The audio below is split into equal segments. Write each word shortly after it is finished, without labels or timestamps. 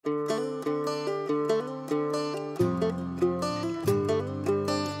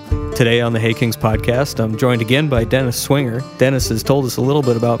Today on the Hay Kings podcast, I'm joined again by Dennis Swinger. Dennis has told us a little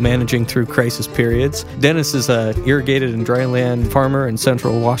bit about managing through crisis periods. Dennis is an irrigated and dryland farmer in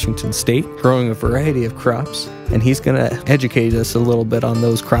central Washington state, growing a variety of crops, and he's going to educate us a little bit on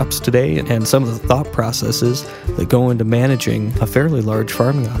those crops today and some of the thought processes that go into managing a fairly large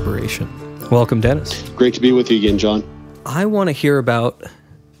farming operation. Welcome, Dennis. Great to be with you again, John. I want to hear about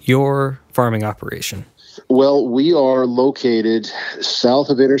your farming operation. Well, we are located south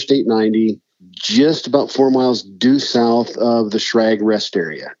of Interstate 90, just about 4 miles due south of the Schrag Rest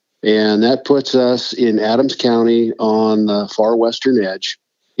area. And that puts us in Adams County on the far western edge.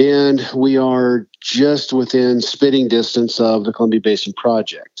 And we are just within spitting distance of the Columbia Basin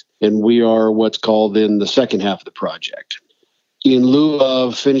Project. And we are what's called in the second half of the project. In lieu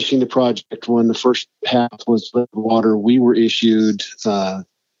of finishing the project when the first half was water, we were issued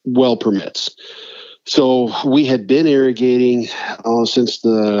well permits. So we had been irrigating since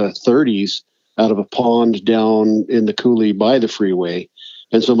the 30s out of a pond down in the coulee by the freeway.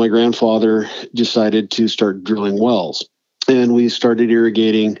 And so my grandfather decided to start drilling wells. And we started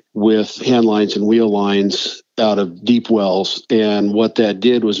irrigating with hand lines and wheel lines out of deep wells. And what that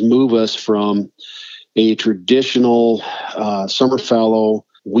did was move us from a traditional summer fallow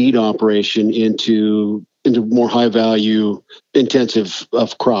weed operation into more high value intensive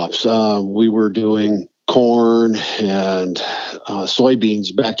of crops. We were doing corn and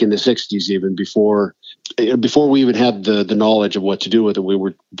soybeans back in the 60s, even before we even had the knowledge of what to do with it. We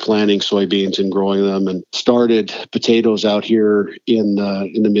were planting soybeans and growing them, and started potatoes out here in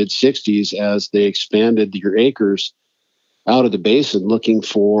the mid 60s as they expanded your acres out of the basin, looking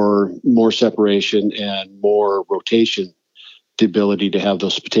for more separation and more rotation, the ability to have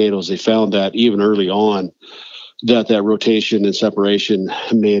those potatoes. They found that even early on that rotation and separation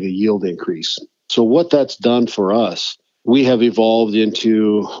made a yield increase. So what that's done for us, we have evolved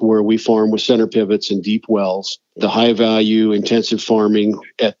into where we farm with center pivots and deep wells, the high value intensive farming.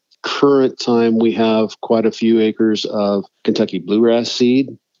 At current time, we have quite a few acres of Kentucky bluegrass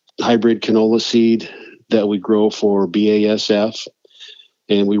seed, hybrid canola seed that we grow for BASF.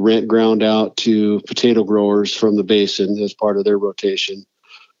 And we rent ground out to potato growers from the basin as part of their rotation.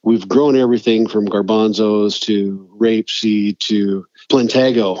 We've grown everything from garbanzos to rapeseed to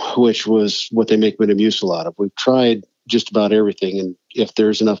plantago, which was what they make Metamucil out of. We've tried just about everything, and if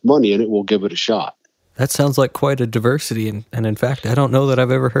there's enough money in it, we'll give it a shot. That sounds like quite a diversity, and in fact, I don't know that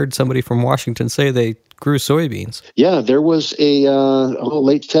I've ever heard somebody from Washington say they grew soybeans. Yeah, there was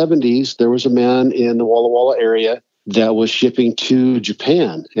late 70s, there was a man in the Walla Walla area that was shipping to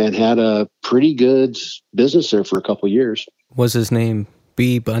Japan and had a pretty good business there for a couple of years. Was his name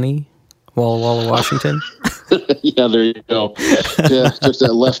B. Bunny? Walla Walla, Washington? Yeah, there you go. Yeah, just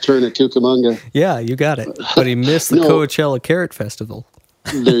that left turn at Cucamonga. Yeah, you got it. But he missed the Coachella Carrot Festival.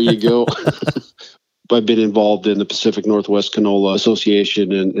 There you go. I've been involved in the Pacific Northwest Canola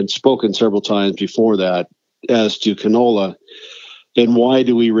Association and spoken several times before that as to canola. And why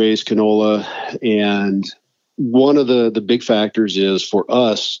do we raise canola? And one of the big factors is for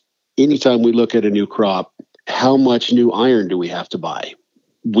us, anytime we look at a new crop, how much new iron do we have to buy?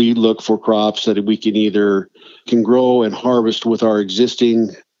 We look for crops that we can grow and harvest with our existing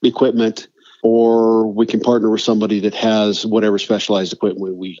equipment, or we can partner with somebody that has whatever specialized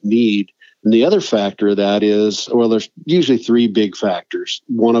equipment we need. And the other factor of that is, there's usually three big factors.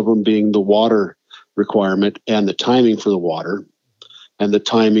 One of them being the water requirement and the timing for the water and the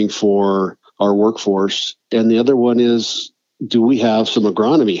timing for our workforce. And the other one is, do we have some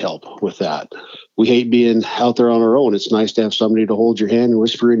agronomy help with that? We hate being out there on our own. It's nice to have somebody to hold your hand and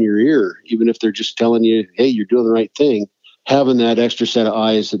whisper in your ear, even if they're just telling you, hey, you're doing the right thing. Having that extra set of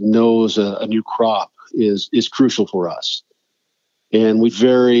eyes that knows a new crop is crucial for us. And we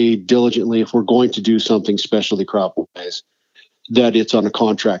very diligently, if we're going to do something specialty crop-wise, that it's on a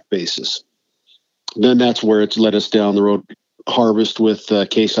contract basis. Then that's where it's led us down the road. Harvest with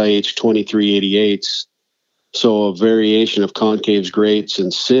Case IH 2388s. So a variation of concaves, grates,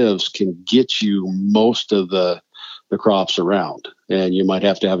 and sieves can get you most of the crops around. And you might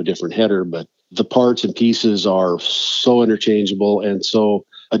have to have a different header, but the parts and pieces are so interchangeable and so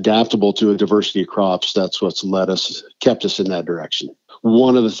adaptable to a diversity of crops. That's what's kept us in that direction.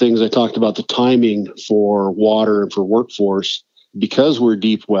 One of the things I talked about, the timing for water and for workforce, because we're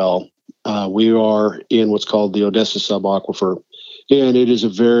deep well, we are in what's called the Odessa subaquifer, and it is a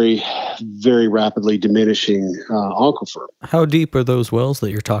very, very rapidly diminishing aquifer. How deep are those wells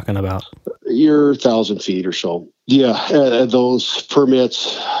that you're talking about? You're 1,000 feet or so. Yeah, those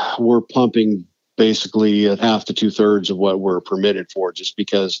permits were pumping basically half to 2/3 of what we're permitted for, just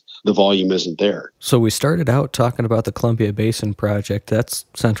because the volume isn't there. So we started out talking about the Columbia Basin Project. That's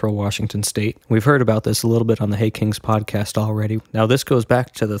Central Washington State. We've heard about this a little bit on the Hey Kings podcast already. Now this goes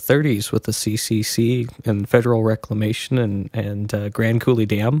back to the 30s with the CCC and federal reclamation and Grand Coulee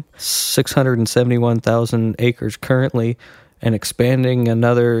Dam. 671,000 acres currently, and expanding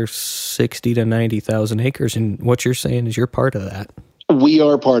another 60 to 90,000 acres. And what you're saying is you're part of that. We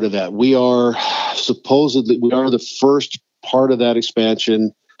are part of that. We are the first part of that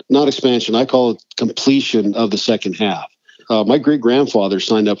expansion. Not expansion, I call it completion of the second half. My great-grandfather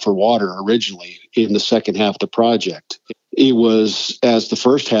signed up for water originally in the second half of the project. It was, as the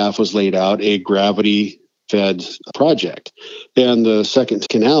first half was laid out, a gravity-fed project. And the second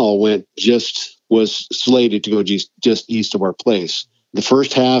canal was slated to go just east of our place. The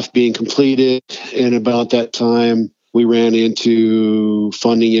first half being completed, and about that time, we ran into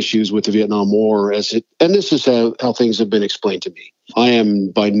funding issues with the Vietnam War, and this is how things have been explained to me. I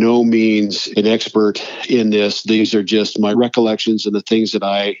am by no means an expert in this. These are just my recollections and the things that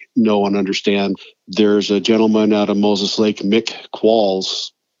I know and understand. There's a gentleman out of Moses Lake, Mick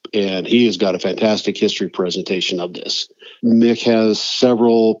Qualls, and he has got a fantastic history presentation of this. Mick has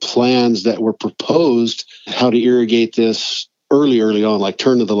several plans that were proposed how to irrigate this early on, like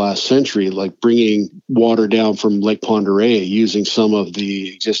turn of the last century, like bringing water down from Lake Pend Oreille using some of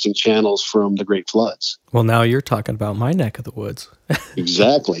the existing channels from the Great Floods. Well, now you're talking about my neck of the woods.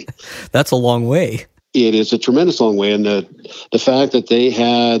 Exactly. That's a long way. It is a tremendous long way. And the fact that they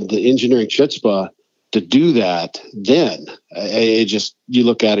had the engineering chutzpah to do that then, you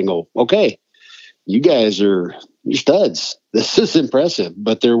look at it and go, okay, you guys you're studs. This is impressive.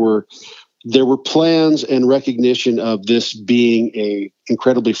 But there were plans and recognition of this being a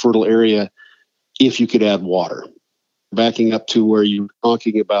incredibly fertile area if you could add water. Backing up to where you were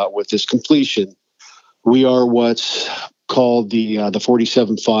talking about with this completion, we are what's called the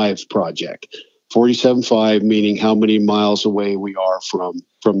 47.5 project. 47.5 meaning how many miles away we are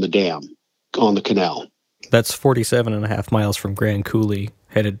from the dam on the canal. That's 47.5 miles from Grand Coulee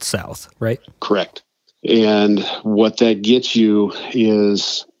headed south, right? Correct. And what that gets you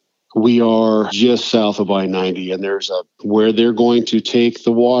is we are just south of I-90, and where they're going to take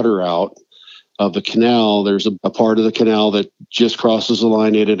the water out of the canal. There's a part of the canal that just crosses the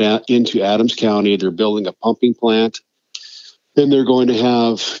line into Adams County. They're building a pumping plant, and they're going to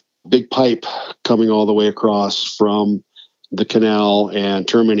have big pipe coming all the way across from the canal and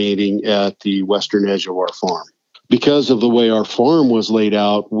terminating at the western edge of our farm. Because of the way our farm was laid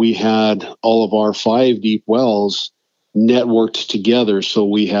out, we had all of our 5 deep wells networked together, so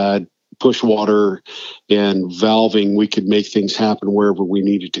we had push water and valving. We could make things happen wherever we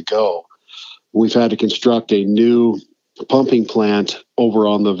needed to go. We've had to construct a new pumping plant over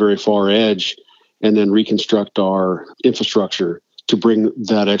on the very far edge and then reconstruct our infrastructure to bring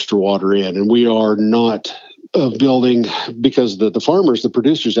that extra water in. And we are not building, because the farmers, the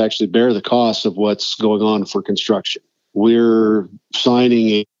producers actually bear the cost of what's going on for construction. We're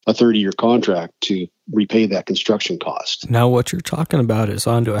signing a 30-year contract to repay that construction cost. Now what you're talking about is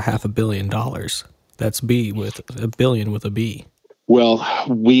on to $500 million. That's B with a billion with a B. Well,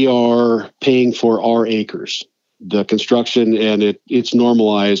 we are paying for our acres. The construction, and it's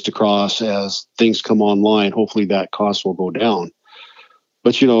normalized across as things come online. Hopefully that cost will go down.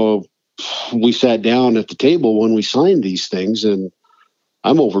 But, we sat down at the table when we signed these things, and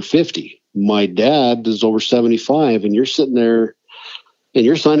I'm over 50. My dad is over 75, and you're sitting there and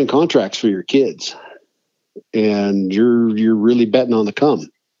you're signing contracts for your kids, and you're really betting on the come.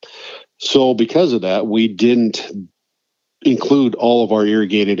 So because of that, we didn't include all of our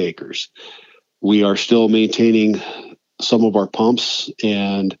irrigated acres. We are still maintaining some of our pumps,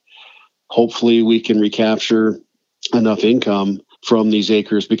 and hopefully we can recapture enough income from these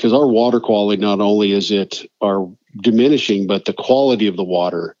acres, because our water quality, not only is it our diminishing, but the quality of the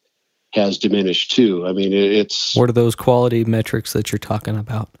water has diminished too. I mean, it's... What are those quality metrics that you're talking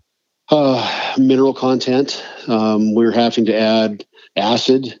about? Mineral content. We're having to add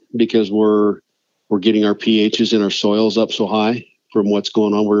acid because we're getting our pHs in our soils up so high from what's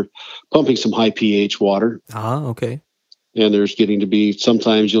going on. We're pumping some high pH water. Ah, okay. And there's getting to be,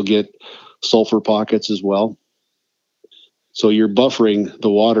 sometimes you'll get sulfur pockets as well. So you're buffering the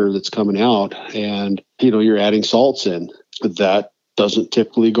water that's coming out, and, you're adding salts in. That doesn't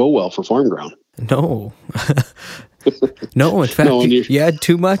typically go well for farm ground. No. No, in fact, you add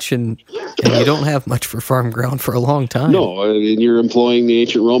too much and you don't have much for farm ground for a long time. No, and you're employing the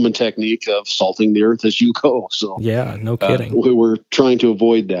ancient Roman technique of salting the earth as you go. So yeah, no kidding. We were trying to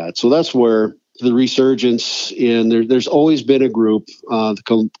avoid that. So that's where the resurgence, and there's always been a group,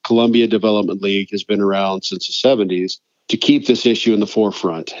 the Columbia Development League has been around since the 70s, to keep this issue in the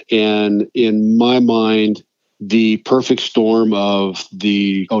forefront. And in my mind, the perfect storm of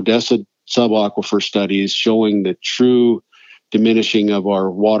the Odessa subaquifer studies showing the true diminishing of our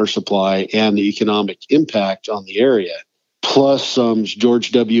water supply and the economic impact on the area, plus some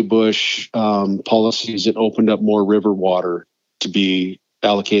George W. Bush policies that opened up more river water to be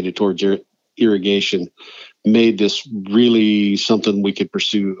allocated towards irrigation, made this really something we could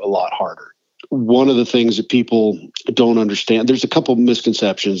pursue a lot harder. One of the things that people don't understand, there's a couple of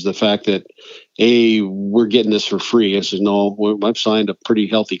misconceptions. The fact that, A, we're getting this for free. I said, no, I've signed a pretty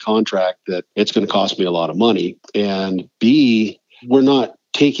healthy contract that it's going to cost me a lot of money. And B, we're not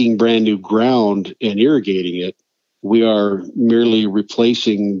taking brand new ground and irrigating it. We are merely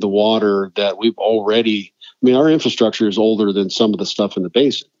replacing the water that we've already, our infrastructure is older than some of the stuff in the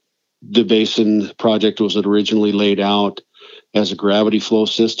basin. The basin project was originally laid out as a gravity flow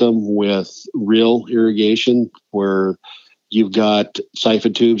system with real irrigation, where you've got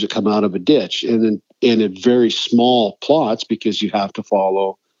siphon tubes that come out of a ditch, and in very small plots, because you have to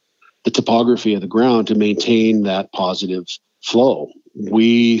follow the topography of the ground to maintain that positive flow.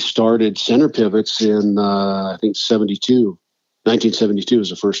 We started center pivots in, I think, 1972 was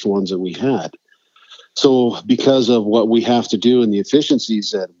the first ones that we had. So because of what we have to do and the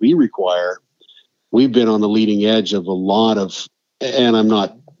efficiencies that we require, we've been on the leading edge of a lot of, and I'm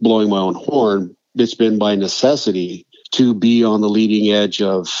not blowing my own horn, it's been by necessity to be on the leading edge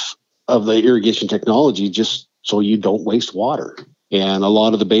of the irrigation technology, just so you don't waste water. And a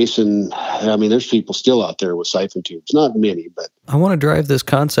lot of the basin, there's people still out there with siphon tubes, not many, but. I want to drive this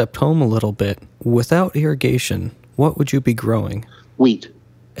concept home a little bit. Without irrigation, what would you be growing? Wheat.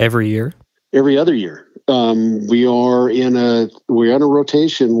 Every year? Every other year. We're in a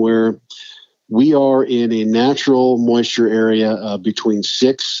rotation where we are in a natural moisture area of between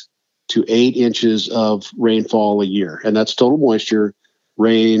 6 to 8 inches of rainfall a year. And that's total moisture,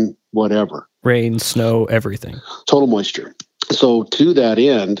 rain, whatever. Rain, snow, everything. Total moisture. So to that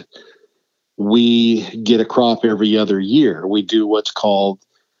end, we get a crop every other year. We do what's called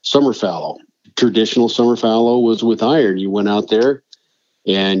summer fallow. Traditional summer fallow was with iron. You went out there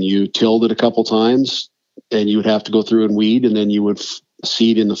and you tilled it a couple times, and you would have to go through and weed, and then you would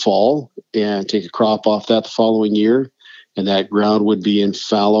seed in the fall and take a crop off that the following year, and that ground would be in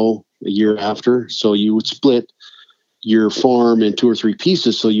fallow a year after. So you would split your farm in 2 or 3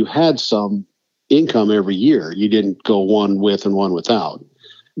 pieces, so you had some income every year. You didn't go one with and one without.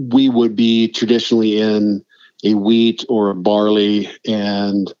 We would be traditionally in a wheat or a barley,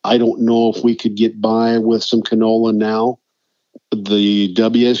 and I don't know if we could get by with some canola now. The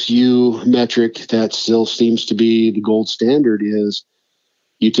WSU metric that still seems to be the gold standard is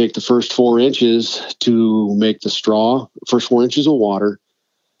you take the first 4 inches to make the straw, first 4 inches of water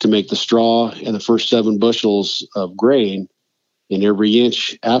to make the straw, and the first 7 bushels of grain, and every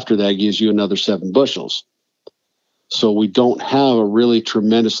inch after that gives you another 7 bushels. So we don't have a really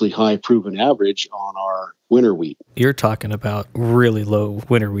tremendously high proven average on our winter wheat. You're talking about really low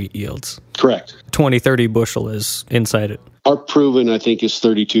winter wheat yields. Correct. 20, 30 bushel is inside it. Our proven, I think, is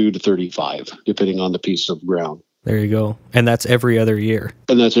 32 to 35, depending on the piece of ground. There you go. And that's every other year.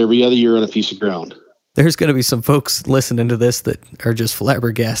 And that's every other year on a piece of ground. There's going to be some folks listening to this that are just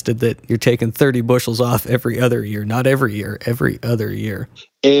flabbergasted that you're taking 30 bushels off every other year. Not every year, every other year.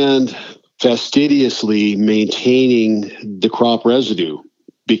 And fastidiously maintaining the crop residue,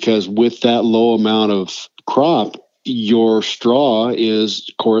 because with that low amount of crop, your straw is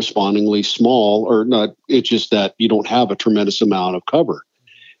correspondingly small, or not. It's just that you don't have a tremendous amount of cover,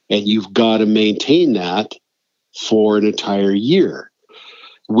 and you've got to maintain that for an entire year.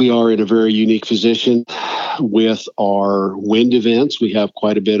 We are in a very unique position with our wind events. We have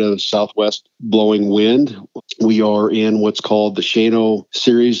quite a bit of southwest blowing wind. We are in what's called the Shano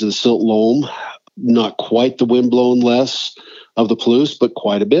series of the silt loam. Not quite the wind blown less of the Palouse, but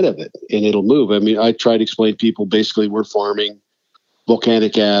quite a bit of it, and it'll move. I try to explain to people, basically we're farming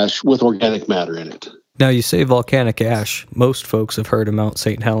volcanic ash with organic matter in it. Now you say volcanic ash. Most folks have heard of Mount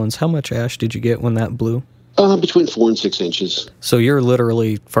St. Helens. How much ash did you get when that blew? Between 4 and 6 inches. So you're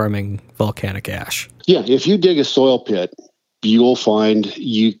literally farming volcanic ash. Yeah, if you dig a soil pit, you'll find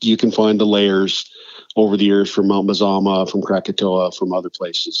you can find the layers over the years from Mount Mazama, from Krakatoa, from other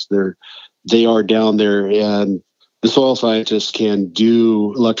places. They are down there, and the soil scientists can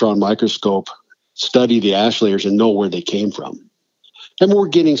do electron microscope, study the ash layers, and know where they came from. And we're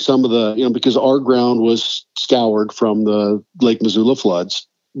getting some of the, because our ground was scoured from the Lake Missoula floods.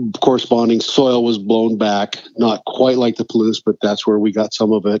 Corresponding soil was blown back, not quite like the Palouse, but that's where we got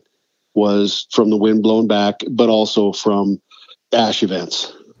some of it. was from the wind blown back, but also from ash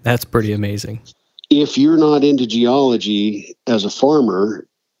events. That's pretty amazing. If you're not into geology as a farmer,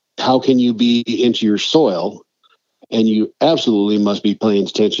 how can you be into your soil? And you absolutely must be paying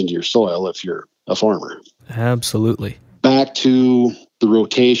attention to your soil if you're a farmer. Absolutely. Back to the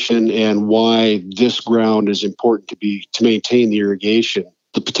rotation and why this ground is important to maintain the irrigation.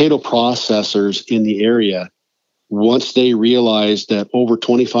 The potato processors in the area, once they realize that over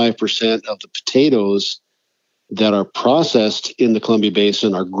 25% of the potatoes that are processed in the Columbia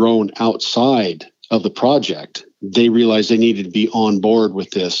Basin are grown outside of the project, they realized they needed to be on board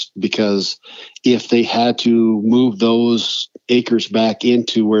with this, because if they had to move those acres back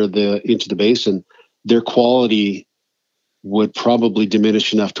into the basin, their quality would probably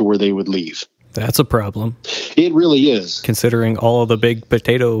diminish enough to where they would leave. That's a problem. It really is. Considering all of the big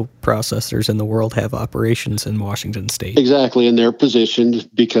potato processors in the world have operations in Washington State. Exactly, and they're positioned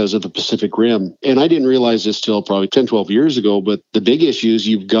because of the Pacific Rim. And I didn't realize this till probably 10, 12 years ago, but the big issue is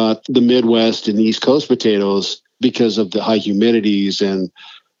you've got the Midwest and East Coast potatoes because of the high humidities and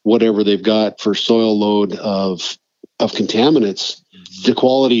whatever they've got for soil load of contaminants. The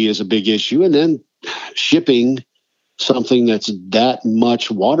quality is a big issue. And then shipping something that's that much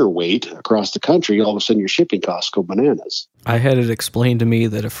water weight across the country, all of a sudden your shipping costs go bananas. I had it explained to me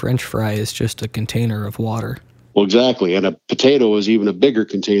that a French fry is just a container of water. Well, exactly. And a potato is even a bigger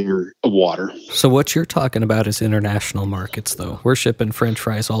container of water. So what you're talking about is international markets, though. We're shipping French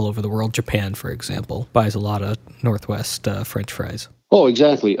fries all over the world. Japan, for example, buys a lot of Northwest French fries. Oh,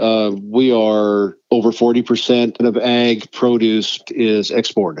 exactly. We are over 40% of ag produce is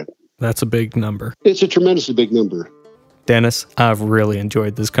exported. That's a big number. It's a tremendously big number. Dennis, I've really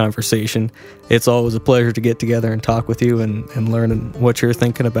enjoyed this conversation. It's always a pleasure to get together and talk with you and learn what you're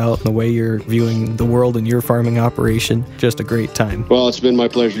thinking about and the way you're viewing the world and your farming operation. Just a great time. Well, it's been my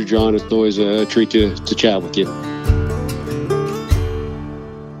pleasure, John. It's always a treat to chat with you.